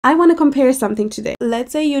I want to compare something today.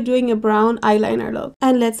 Let's say you're doing a brown eyeliner look,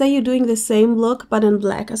 and let's say you're doing the same look but in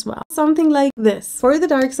black as well. Something like this. For the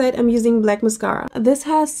dark side, I'm using black mascara. This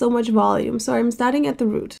has so much volume, so I'm starting at the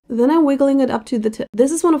root. Then I'm wiggling it up to the tip.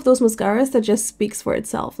 This is one of those mascaras that just speaks for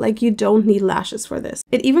itself. Like, you don't need lashes for this.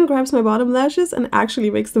 It even grabs my bottom lashes and actually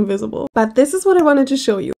makes them visible. But this is what I wanted to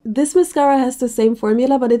show you. This mascara has the same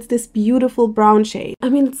formula, but it's this beautiful brown shade. I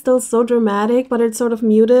mean, it's still so dramatic, but it's sort of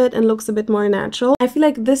muted and looks a bit more natural. I feel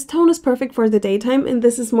like this tone is perfect for the daytime, and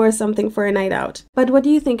this is more something for a night out. But what do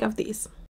you think of these?